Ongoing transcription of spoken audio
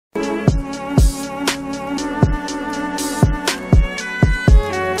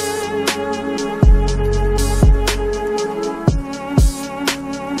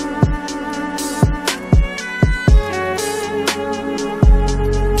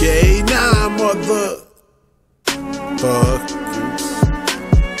mother. Fuck.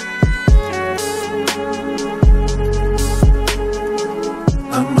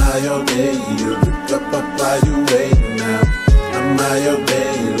 I'm high all day, you look up, while you waiting now. I'm high all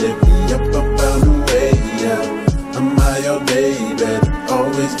day, lift me up, found a way out. I'm high all day, better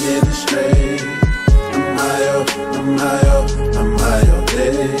always get it straight. I'm high all day. I'm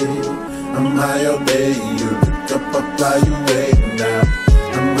high all day, you look up, while you waiting now.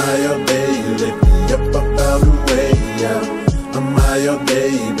 I'm high all day, lift me up, found a way out. I'm high all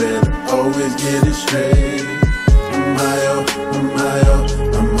day, better always get it straight. I'm high all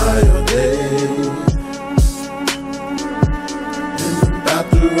day. And I'm about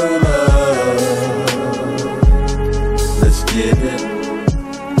to roll up. Let's get it.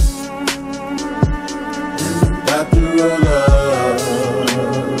 And I'm about to roll up.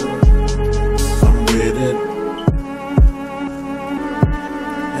 I'm with it.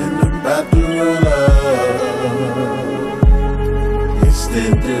 And I'm about to roll up.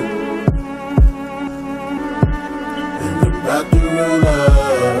 Extended. About to roll up.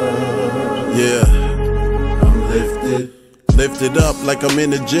 Yeah, I'm lifted. Lifted up like I'm in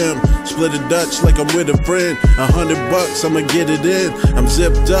the gym. Split a Dutch like I'm with a friend. $100, I'ma get it in. I'm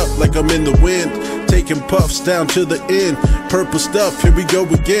zipped up like I'm in the wind. Taking puffs down to the end. Purple stuff, here we go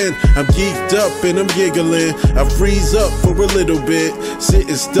again. I'm geeked up and I'm giggling. I freeze up for a little bit.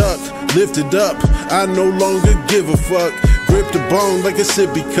 Sitting stuck, lifted up. I no longer give a fuck. Grip the bone like a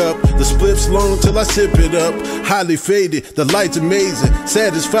sippy cup. The spliff's long till I sip it up. Highly faded, the light's amazing.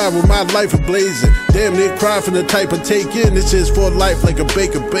 Satisfied with my life ablazing. Damn near cry from the type of taking. This is for life like a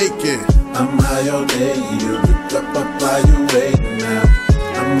baker baking. I'm high all day, you look up, while you waiting now.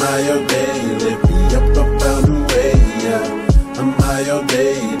 I'm high all day, lift me up, found a way out. I'm high all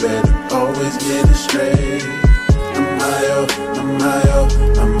day, better always get it straight. I'm high all day. I'm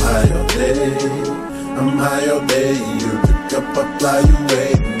high all day, you look up, while you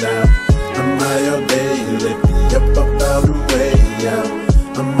waiting now. I'm high all day, lift me up, found a way out.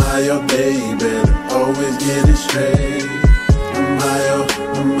 I'm high all day, better always get it straight. I'm high all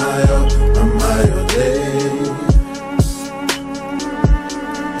day.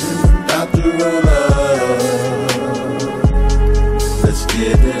 And I'm about to roll up. Let's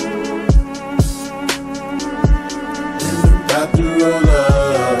get it. And I'm about to roll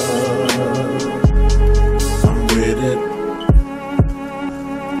up. I'm with it.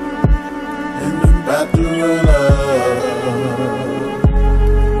 And I'm about to roll up.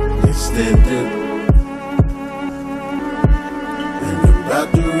 Extended. And I'm about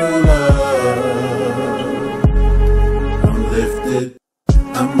to roll up. I'm lifted.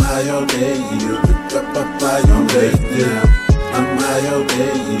 I'm high all day, you look up, while you lifted. I'm high all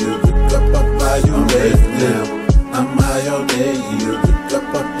day, you look up, while you lifted. I'm high all day, you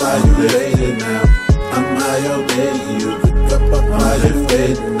look up, while you lifted now. I'm high all day, you look up, while you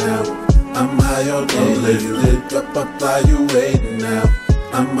waiting now. I'm high all day, you look up, while you waiting now.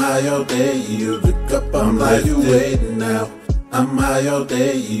 I'm high all day, you look up, while you waiting now. I'm high all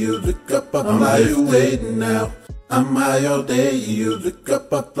day, you look up, while you waiting now. I'm high all day, you look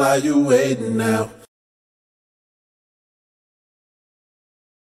up, while you waiting now.